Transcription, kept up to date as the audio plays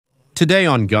Today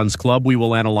on Guns Club, we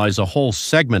will analyze a whole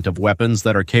segment of weapons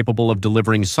that are capable of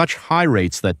delivering such high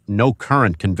rates that no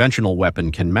current conventional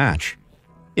weapon can match.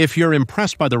 If you're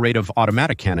impressed by the rate of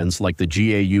automatic cannons like the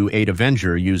GAU-8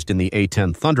 Avenger used in the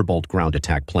A-10 Thunderbolt ground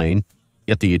attack plane,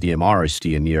 then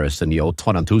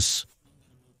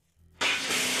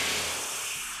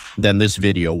this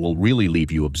video will really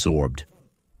leave you absorbed.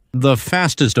 The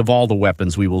fastest of all the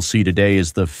weapons we will see today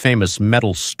is the famous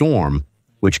Metal Storm,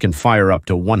 which can fire up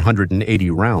to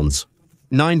 180 rounds,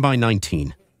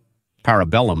 9x19,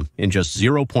 parabellum in just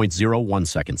 0.01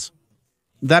 seconds.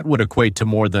 That would equate to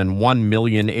more than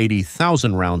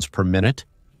 1,080,000 rounds per minute.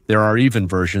 There are even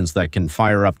versions that can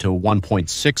fire up to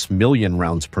 1.6 million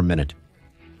rounds per minute.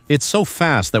 It's so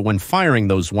fast that when firing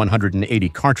those 180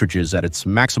 cartridges at its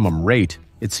maximum rate,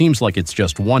 it seems like it's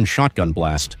just one shotgun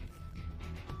blast.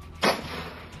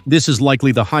 This is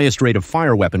likely the highest rate of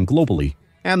fire weapon globally.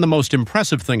 And the most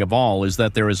impressive thing of all is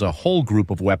that there is a whole group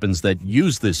of weapons that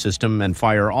use this system and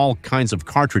fire all kinds of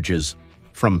cartridges,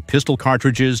 from pistol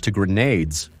cartridges to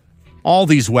grenades. All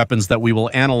these weapons that we will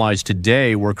analyze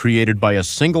today were created by a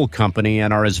single company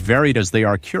and are as varied as they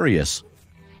are curious.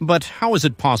 But how is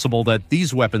it possible that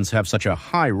these weapons have such a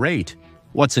high rate?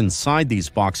 What's inside these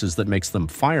boxes that makes them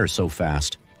fire so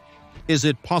fast? Is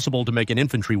it possible to make an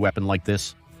infantry weapon like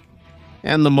this?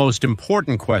 And the most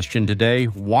important question today,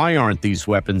 why aren't these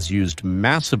weapons used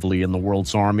massively in the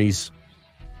world's armies?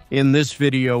 In this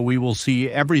video, we will see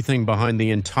everything behind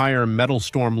the entire Metal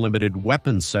Storm Limited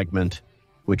weapons segment,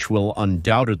 which will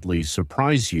undoubtedly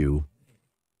surprise you.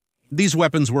 These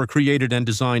weapons were created and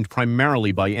designed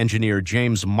primarily by engineer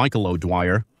James Michael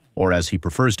O'Dwyer, or as he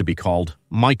prefers to be called,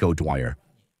 Mike O'Dwyer.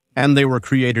 And they were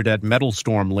created at Metal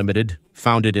Storm Limited,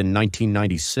 founded in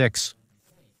 1996.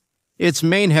 Its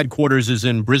main headquarters is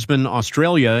in Brisbane,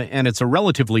 Australia, and it's a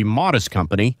relatively modest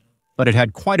company, but it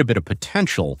had quite a bit of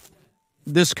potential.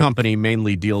 This company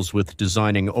mainly deals with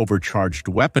designing overcharged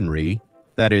weaponry,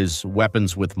 that is,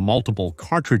 weapons with multiple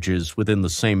cartridges within the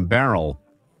same barrel,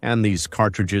 and these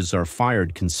cartridges are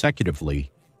fired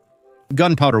consecutively.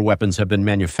 Gunpowder weapons have been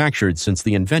manufactured since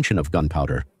the invention of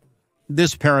gunpowder.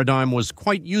 This paradigm was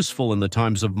quite useful in the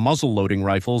times of muzzle-loading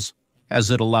rifles, as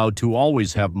it allowed to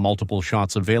always have multiple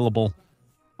shots available,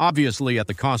 obviously at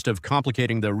the cost of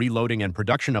complicating the reloading and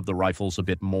production of the rifles a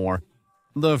bit more.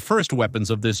 The first weapons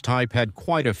of this type had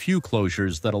quite a few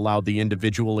closures that allowed the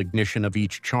individual ignition of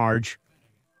each charge.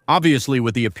 Obviously,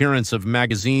 with the appearance of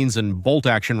magazines and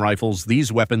bolt-action rifles,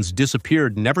 these weapons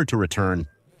disappeared never to return.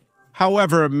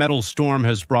 However, Metal Storm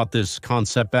has brought this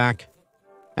concept back.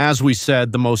 As we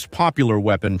said, the most popular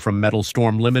weapon from Metal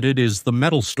Storm Limited is the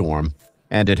Metal Storm,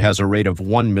 and it has a rate of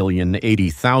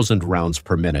 1,080,000 rounds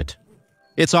per minute.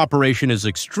 Its operation is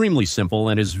extremely simple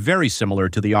and is very similar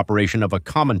to the operation of a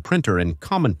common printer in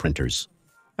common printers.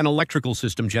 An electrical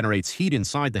system generates heat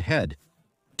inside the head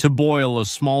to boil a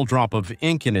small drop of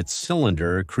ink in its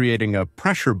cylinder, creating a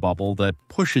pressure bubble that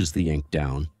pushes the ink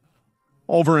down.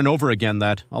 Over and over again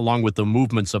that, along with the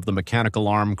movements of the mechanical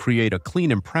arm, create a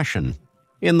clean impression.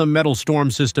 In the Metal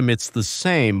Storm system, it's the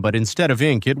same, but instead of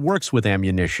ink, it works with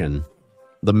ammunition.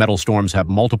 The Metal Storms have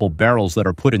multiple barrels that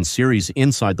are put in series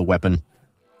inside the weapon.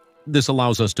 This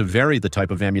allows us to vary the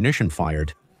type of ammunition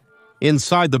fired.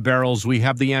 Inside the barrels, we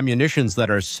have the ammunitions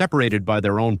that are separated by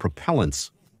their own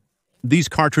propellants. These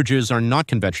cartridges are not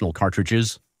conventional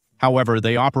cartridges. However,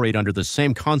 they operate under the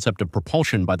same concept of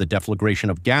propulsion by the deflagration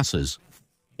of gases.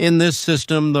 In this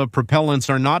system, the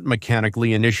propellants are not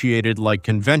mechanically initiated like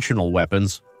conventional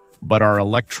weapons, but are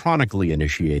electronically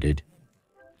initiated.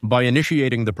 By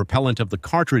initiating the propellant of the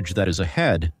cartridge that is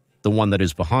ahead, the one that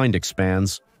is behind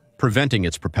expands, preventing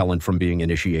its propellant from being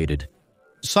initiated.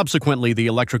 Subsequently, the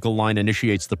electrical line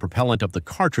initiates the propellant of the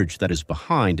cartridge that is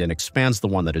behind and expands the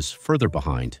one that is further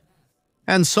behind.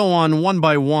 And so on one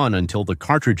by one until the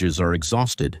cartridges are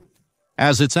exhausted.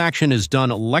 As its action is done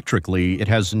electrically, it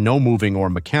has no moving or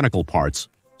mechanical parts,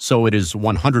 so it is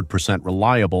 100%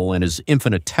 reliable and is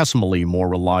infinitesimally more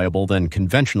reliable than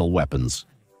conventional weapons.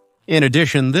 In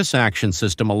addition, this action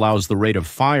system allows the rate of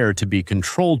fire to be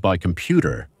controlled by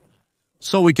computer.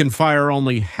 So we can fire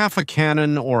only half a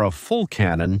cannon or a full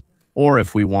cannon, or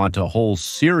if we want a whole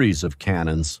series of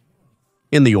cannons,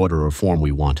 in the order or form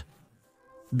we want.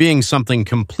 Being something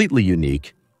completely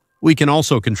unique, we can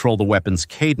also control the weapon's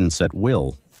cadence at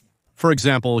will. For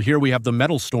example, here we have the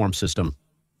Metal Storm system,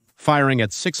 firing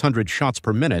at 600 shots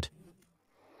per minute.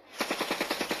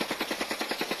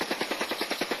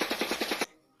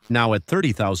 Now at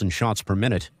 30,000 shots per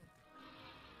minute.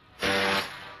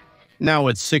 Now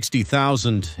at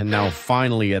 60,000, and now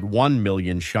finally at 1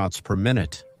 million shots per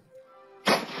minute.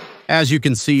 As you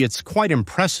can see, it's quite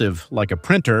impressive. Like a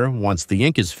printer, once the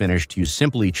ink is finished, you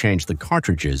simply change the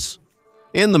cartridges.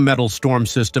 In the Metal Storm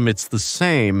system, it's the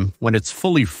same. When it's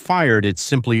fully fired, it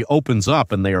simply opens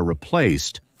up and they are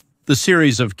replaced. The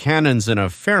series of cannons in a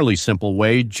fairly simple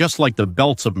way, just like the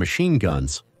belts of machine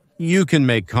guns. You can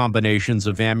make combinations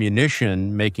of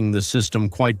ammunition, making the system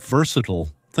quite versatile.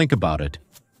 Think about it.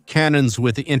 Cannons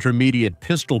with intermediate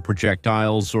pistol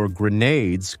projectiles or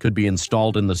grenades could be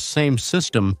installed in the same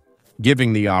system,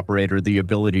 giving the operator the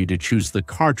ability to choose the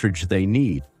cartridge they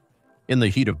need in the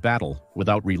heat of battle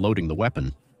without reloading the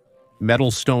weapon. Metal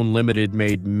Stone Limited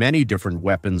made many different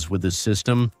weapons with this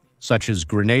system, such as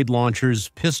grenade launchers,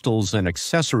 pistols, and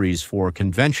accessories for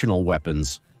conventional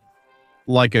weapons,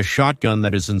 like a shotgun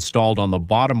that is installed on the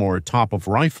bottom or top of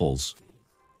rifles,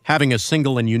 having a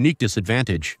single and unique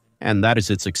disadvantage, and that is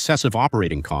its excessive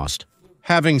operating cost.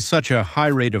 Having such a high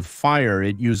rate of fire,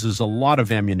 it uses a lot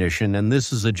of ammunition, and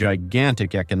this is a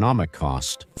gigantic economic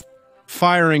cost.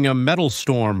 Firing a Metal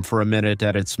Storm for a minute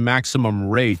at its maximum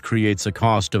rate creates a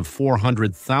cost of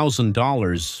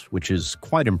 $400,000, which is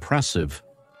quite impressive.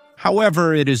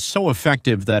 However, it is so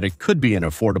effective that it could be an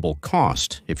affordable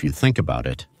cost, if you think about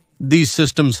it. These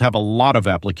systems have a lot of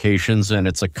applications, and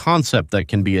it's a concept that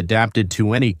can be adapted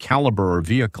to any caliber or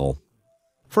vehicle.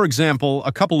 For example,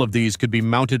 a couple of these could be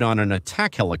mounted on an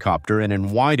attack helicopter and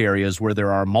in wide areas where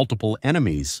there are multiple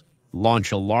enemies,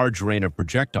 launch a large rain of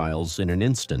projectiles in an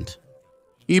instant.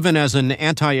 Even as an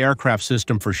anti-aircraft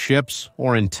system for ships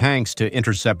or in tanks to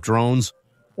intercept drones,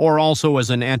 or also as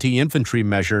an anti-infantry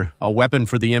measure, a weapon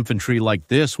for the infantry like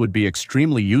this would be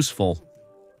extremely useful.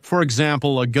 For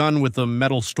example, a gun with the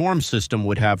Metal Storm system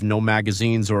would have no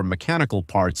magazines or mechanical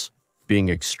parts, being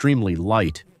extremely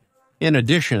light. In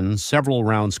addition, several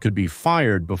rounds could be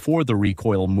fired before the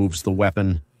recoil moves the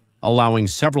weapon, allowing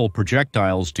several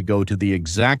projectiles to go to the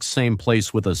exact same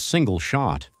place with a single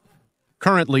shot.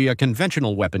 Currently, a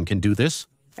conventional weapon can do this,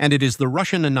 and it is the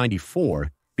Russian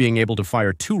An-94, being able to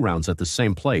fire 2 rounds at the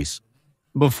same place,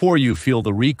 before you feel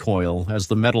the recoil, as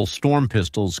the Metal Storm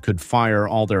pistols could fire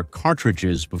all their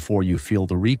cartridges before you feel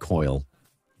the recoil.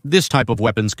 This type of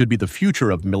weapons could be the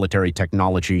future of military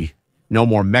technology. No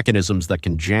more mechanisms that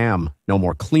can jam, no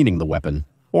more cleaning the weapon,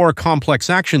 or complex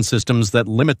action systems that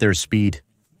limit their speed.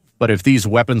 But if these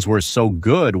weapons were so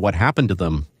good, what happened to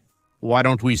them? Why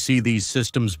don't we see these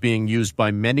systems being used by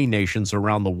many nations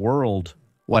around the world?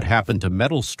 What happened to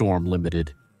Metal Storm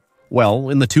Limited? Well,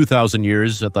 in the 2000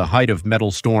 years, at the height of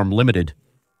Metal Storm Limited,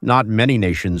 not many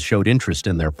nations showed interest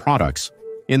in their products.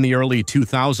 In the early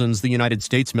 2000s, the United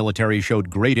States military showed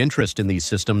great interest in these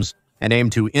systems and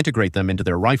aimed to integrate them into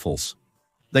their rifles.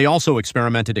 They also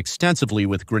experimented extensively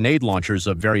with grenade launchers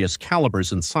of various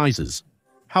calibers and sizes.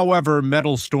 However,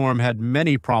 Metal Storm had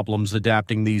many problems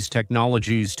adapting these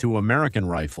technologies to American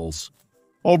rifles.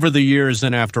 Over the years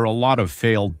and after a lot of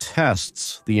failed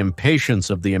tests, the impatience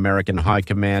of the American high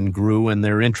command grew and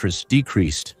their interest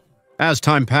decreased. As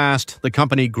time passed, the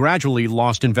company gradually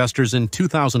lost investors in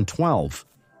 2012.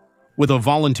 With a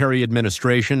voluntary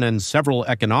administration and several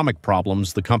economic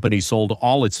problems, the company sold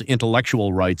all its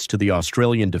intellectual rights to the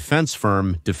Australian defense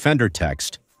firm Defender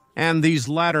Text. And these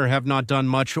latter have not done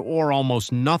much or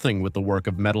almost nothing with the work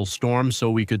of Metal Storm, so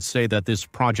we could say that this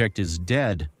project is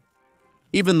dead.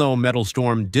 Even though Metal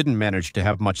Storm didn't manage to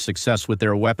have much success with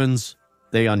their weapons,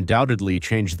 they undoubtedly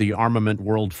changed the armament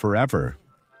world forever,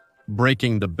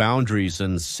 breaking the boundaries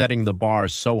and setting the bar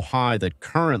so high that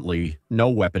currently no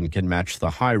weapon can match the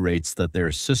high rates that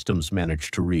their systems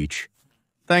managed to reach.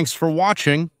 Thanks for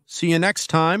watching. See you next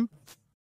time.